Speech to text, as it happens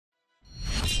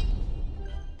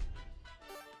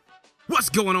What's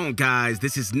going on, guys?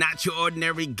 This is not your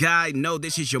ordinary guy. No,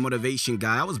 this is your motivation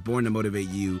guy. I was born to motivate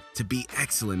you to be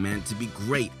excellent, man, to be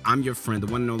great. I'm your friend, the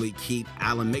one and only Keith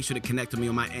Allen. Make sure to connect with me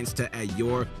on my Insta at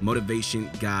your motivation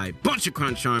guy. Bunch of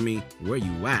Crunch Army, where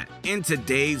you at? In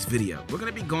today's video, we're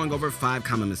gonna be going over 5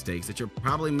 common mistakes that you're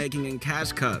probably making in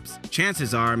Cash Cups.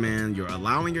 Chances are, man, you're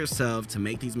allowing yourself to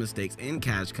make these mistakes in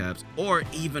Cash Cups or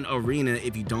even Arena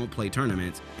if you don't play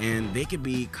tournaments, and they could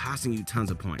be costing you tons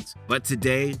of points. But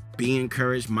today, be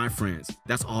encouraged, my friends.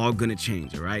 That's all gonna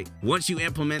change, all right? Once you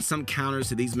implement some counters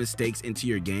to these mistakes into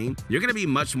your game, you're gonna be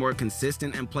much more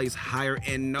consistent and place higher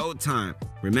in no time.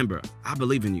 Remember, I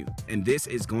believe in you, and this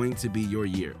is going to be your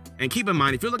year. And keep in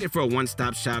mind, if you're looking for a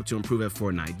one-stop shop to improve at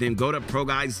Fortnite, then go to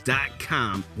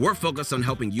ProGuides.com. We're focused on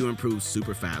helping you improve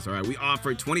super fast, all right? We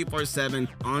offer 24/7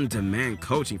 on-demand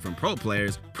coaching from pro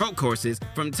players, pro courses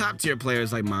from top-tier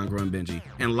players like Mongo and Benji,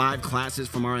 and live classes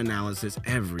from our analysis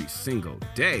every single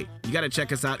day. You gotta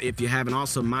check us out if you haven't.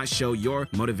 Also, my show, Your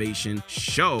Motivation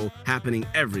Show, happening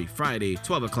every Friday,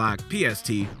 12 o'clock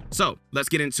PST. So let's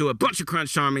get into a bunch of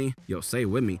Crunch Army. Yo, say it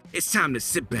with me. It's time to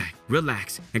sit back,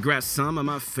 relax, and grab some of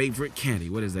my favorite candy.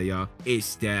 What is that, y'all?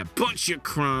 It's that bunch of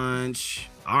Crunch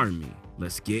Army.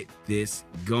 Let's get this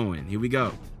going. Here we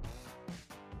go.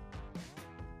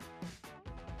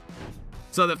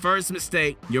 So the first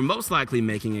mistake you're most likely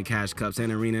making in Cash Cups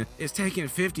and Arena is taking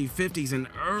 50/50s in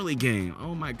early game.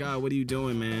 Oh my God, what are you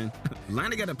doing, man?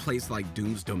 Landing at a place like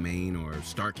Doom's Domain or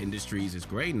Stark Industries is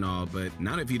great and all, but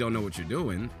not if you don't know what you're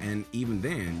doing, and even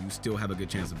then, you still have a good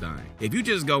chance of dying. If you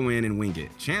just go in and wing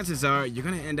it, chances are you're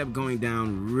gonna end up going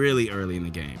down really early in the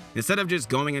game. Instead of just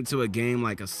going into a game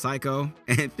like a psycho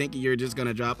and thinking you're just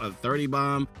gonna drop a 30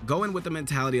 bomb, go in with the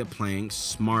mentality of playing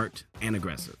smart and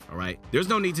aggressive, all right? There's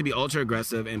no need to be ultra aggressive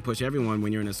and push everyone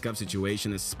when you're in a scuff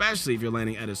situation, especially if you're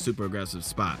landing at a super aggressive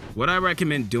spot. What I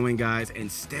recommend doing, guys,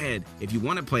 instead, if you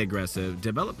want to play aggressive,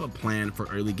 develop a plan for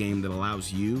early game that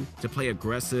allows you to play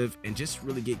aggressive and just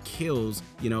really get kills,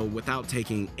 without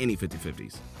taking any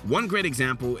 50/50s. One great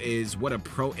example is what a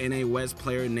pro NA West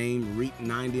player named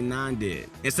Reet99 did.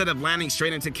 Instead of landing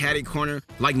straight into caddy corner,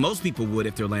 like most people would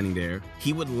if they're landing there,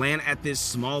 he would land at this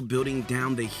small building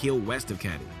down the hill west of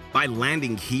caddy. By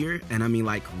landing here, and I mean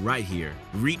like right here,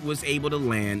 Reet was able to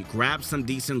land, grab some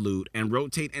decent loot, and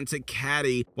rotate into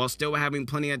caddy while still having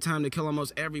plenty of time to kill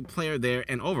almost every player there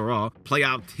and overall play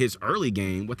out his early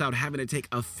game without having to take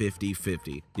a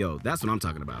 50/50. Yo, that's what I'm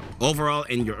talking about. Overall,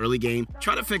 in your early game,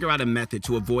 try to figure out a method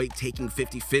to avoid taking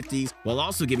 50/50s while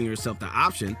also giving yourself the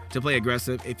option to play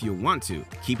aggressive if you want to.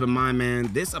 Keep in mind,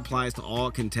 man, this applies to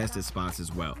all contested spots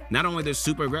as well, not only the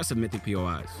super aggressive mythic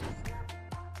POIs.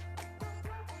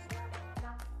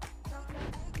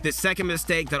 The second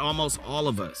mistake that almost all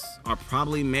of us are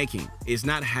probably making is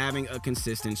not having a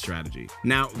consistent strategy.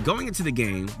 Now, going into the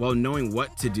game while knowing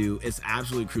what to do is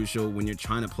absolutely crucial when you're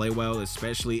trying to play well,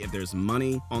 especially if there's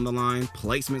money on the line,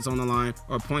 placements on the line,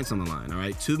 or points on the line, all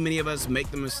right? Too many of us make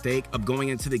the mistake of going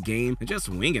into the game and just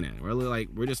winging it.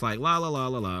 We're just like, la, la, la,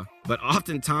 la, la. But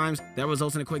oftentimes, that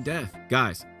results in a quick death.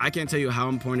 Guys, I can't tell you how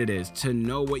important it is to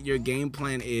know what your game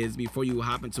plan is before you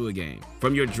hop into a game.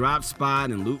 From your drop spot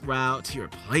and loot route to your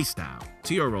playstyle,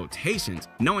 to your rotations,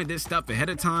 knowing this stuff ahead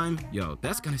of time, yo,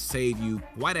 that's gonna save you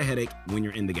quite a headache when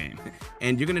you're in the game.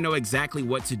 And you're gonna know exactly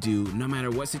what to do no matter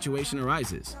what situation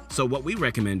arises. So what we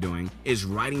recommend doing is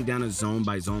writing down a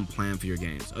zone-by-zone plan for your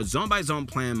games. A zone-by-zone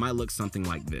plan might look something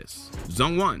like this.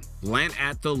 Zone 1, land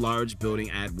at the large building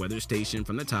at Weather Station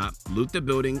from the top, loot the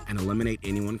building, and eliminate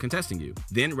anyone contesting you.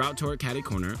 Then route toward caddy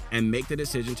corner and make the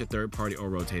decision to third party or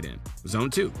rotate in. Zone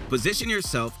 2, position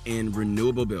yourself in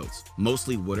renewable builds,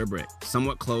 mostly wood or brick,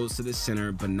 somewhat close to the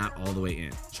center but not all the way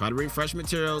in. Try to refresh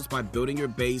materials by building your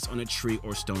base on a tree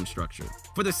or stone structure.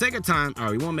 For the sake of time,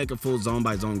 we won't make a full zone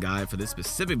by zone guide for this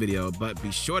specific video, but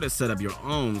be sure to set up your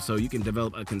own so you can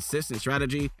develop a consistent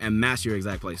strategy and master your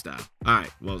exact play style.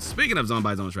 Alright, well, speaking of zone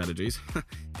by zone strategies,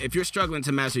 if you're struggling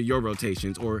to master your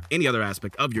rotations or any other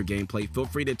aspect of your gameplay, feel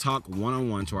free to talk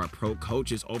one-on-one to our pro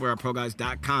coaches over at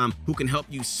ProGuides.com who can help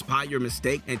you spot your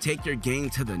mistake and take your game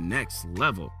to the next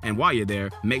level. And while you're there,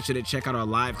 make sure to check out our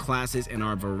live classes and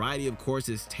our variety of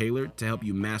courses tailored to help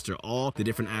you master all the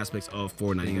different aspects of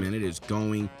Fortnite. Man, it is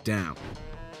going down.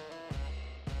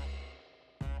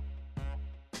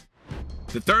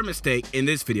 The third mistake in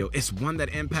this video is one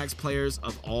that impacts players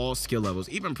of all skill levels,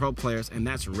 even pro players, and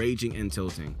that's raging and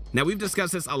tilting. Now, we've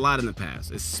discussed this a lot in the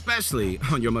past, especially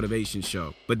on your motivation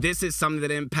show, but this is something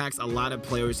that impacts a lot of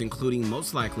players, including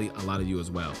most likely a lot of you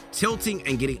as well. Tilting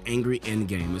and getting angry in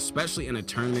game, especially in a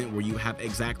tournament where you have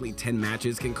exactly 10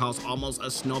 matches, can cause almost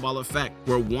a snowball effect,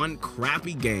 where one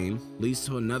crappy game leads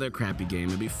to another crappy game,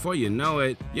 and before you know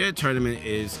it, your tournament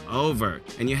is over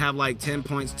and you have like 10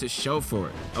 points to show for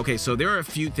it. Okay, so there are a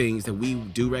few things that we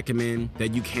do recommend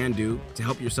that you can do to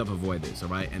help yourself avoid this, all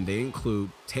right? And they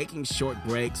include taking short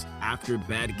breaks after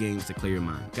bad games to clear your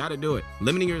mind. Gotta do it.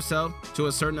 Limiting yourself to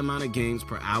a certain amount of games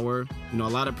per hour. You know, a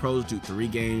lot of pros do 3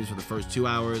 games for the first 2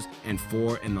 hours and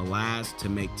 4 in the last to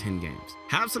make 10 games.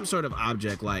 Have some sort of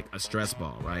object like a stress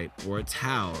ball, right? Or a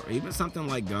towel, or even something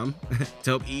like gum to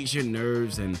help ease your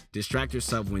nerves and distract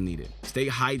yourself when needed. Stay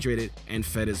hydrated and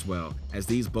fed as well, as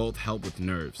these both help with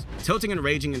nerves. Tilting and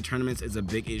raging in tournaments is a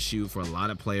big issue for a lot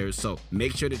of players, so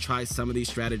make sure to try some of these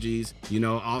strategies. You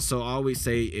know, also always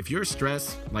say if you're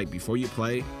stressed, like before you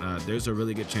play, there's a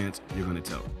really good chance you're gonna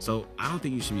tilt. So I don't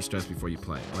think you should be stressed before you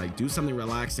play. Like, do something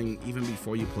relaxing even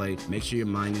before you play. Make sure your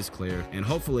mind is clear, and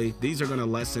hopefully these are gonna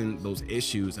lessen those issues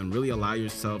and really allow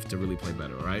yourself to really play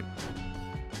better, all right?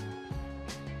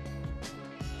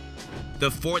 The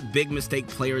fourth big mistake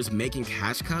players make in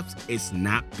cash cups is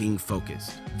not being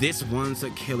focused. This one's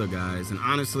a killer, guys, and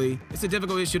honestly, it's a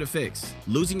difficult issue to fix.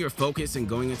 Losing your focus and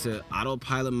going into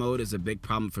autopilot mode is a big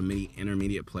problem for many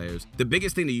intermediate players. The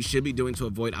biggest thing that you should be doing to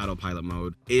avoid autopilot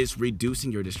mode is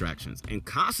reducing your distractions and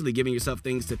constantly giving yourself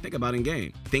things to think about in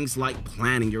game. Things like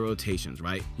planning your rotations,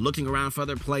 right? Looking around for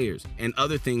other players and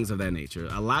other things of that nature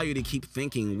allow you to keep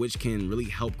thinking, which can really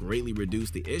help greatly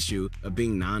reduce the issue of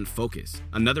being non-focused.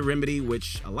 Another remedy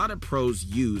which a lot of pros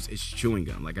use is chewing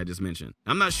gum, like I just mentioned.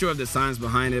 I'm not sure of the science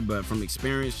behind it, but from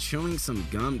experience, chewing some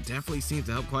gum definitely seems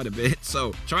to help quite a bit.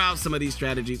 So try out some of these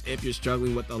strategies if you're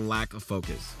struggling with a lack of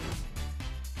focus.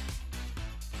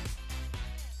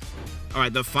 All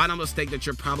right, the final mistake that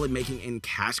you're probably making in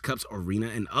Cash Cups, Arena,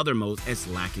 and other modes is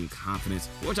lacking confidence,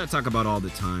 which I talk about all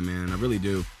the time, man. I really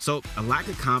do. So a lack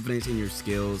of confidence in your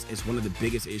skills is one of the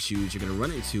biggest issues you're gonna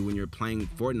run into when you're playing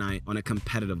Fortnite on a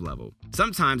competitive level.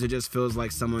 Sometimes it just feels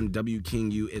like someone W-King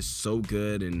you is so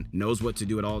good and knows what to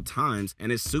do at all times,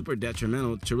 and it's super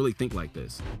detrimental to really think like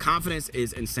this. Confidence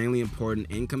is insanely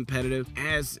important in competitive,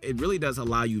 as it really does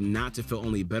allow you not to feel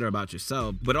only better about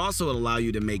yourself, but also allow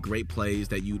you to make great plays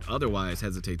that you'd otherwise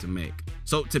hesitate to make.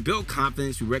 So to build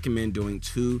confidence, we recommend doing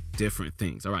 2 different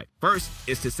things. All right, first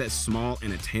is to set small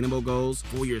and attainable goals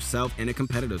for yourself in a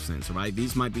competitive sense. All right,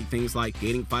 these might be things like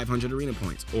gaining 500 arena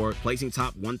points or placing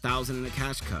top 1,000 in a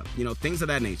cash cup, you know, things of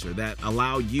that nature that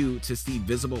allow you to see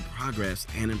visible progress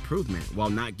and improvement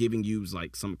while not giving you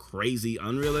like some crazy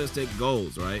unrealistic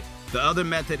goals, right? The other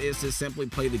method is to simply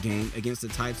play the game against the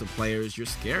types of players you're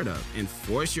scared of and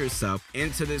force yourself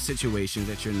into the situations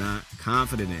that you're not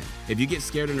confident in. If you get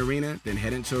scared in arena, then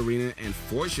head into arena and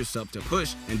force yourself to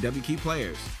push and W key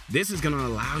players. This is going to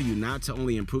allow you not to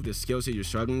only improve the skills that you're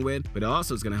struggling with, but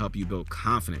also is going to help you build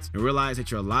confidence and realize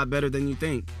that you're a lot better than you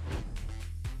think.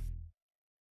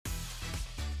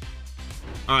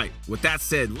 All right, with that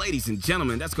said, ladies and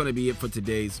gentlemen, that's going to be it for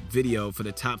today's video for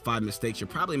the top 5 mistakes you're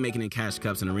probably making in Cash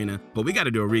Cups and Arena, but we got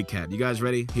to do a recap. You guys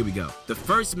ready? Here we go. The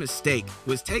first mistake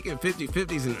was taking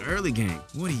 50-50s in early game.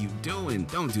 What are you doing?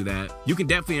 Don't do that. You can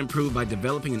definitely improve by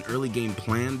developing an early game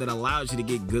plan that allows you to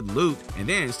get good loot and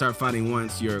then start fighting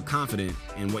once you're confident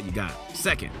in what you got.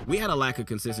 Second, we had a lack of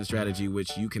consistent strategy,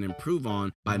 which you can improve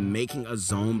on by making a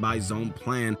zone-by-zone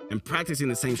plan and practicing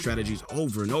the same strategies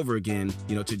over and over again,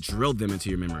 you know, to drill them into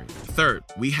your memory. Third,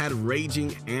 we had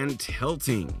raging and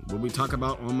tilting, what we talk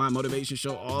about on my motivation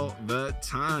show all the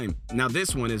time. Now,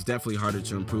 this one is definitely harder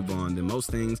to improve on than most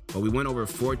things, but we went over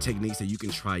 4 techniques that you can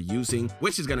try using,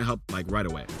 which is going to help like right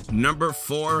away. Number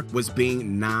 4 was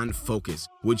being non-focused,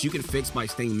 which you can fix by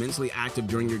staying mentally active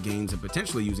during your games and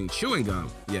potentially using chewing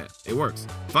gum. Yeah, it works.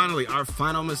 Finally, our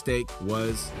final mistake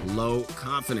was low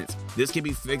confidence. This can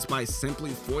be fixed by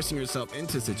simply forcing yourself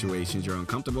into situations you're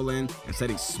uncomfortable in and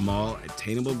setting small,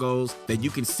 attainable goals that you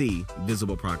can see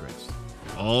visible progress.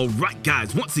 All right,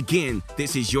 guys, once again,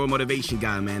 this is your motivation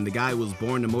guy, man. The guy who was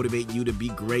born to motivate you to be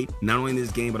great, not only in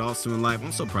this game, but also in life.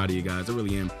 I'm so proud of you guys. I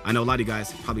really am. I know a lot of you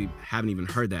guys probably haven't even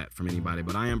heard that from anybody,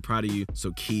 but I am proud of you,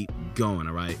 so keep going,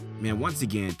 all right? Man, once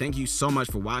again, thank you so much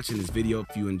for watching this video.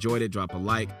 If you enjoyed it, drop a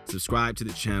like, subscribe to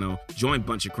the channel, join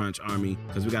Bunch of Crunch Army,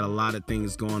 because we got a lot of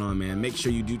things going on, man. Make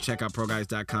sure you do check out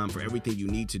ProGuides.com for everything you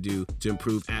need to do to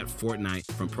improve at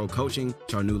Fortnite, from pro coaching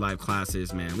to our new live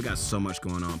classes, man. We got so much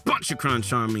going on. Bunch of Crunch.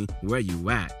 on Charmy, where you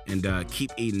at? And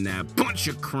keep eating that bunch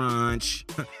of crunch.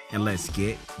 And let's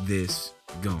get this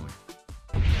going.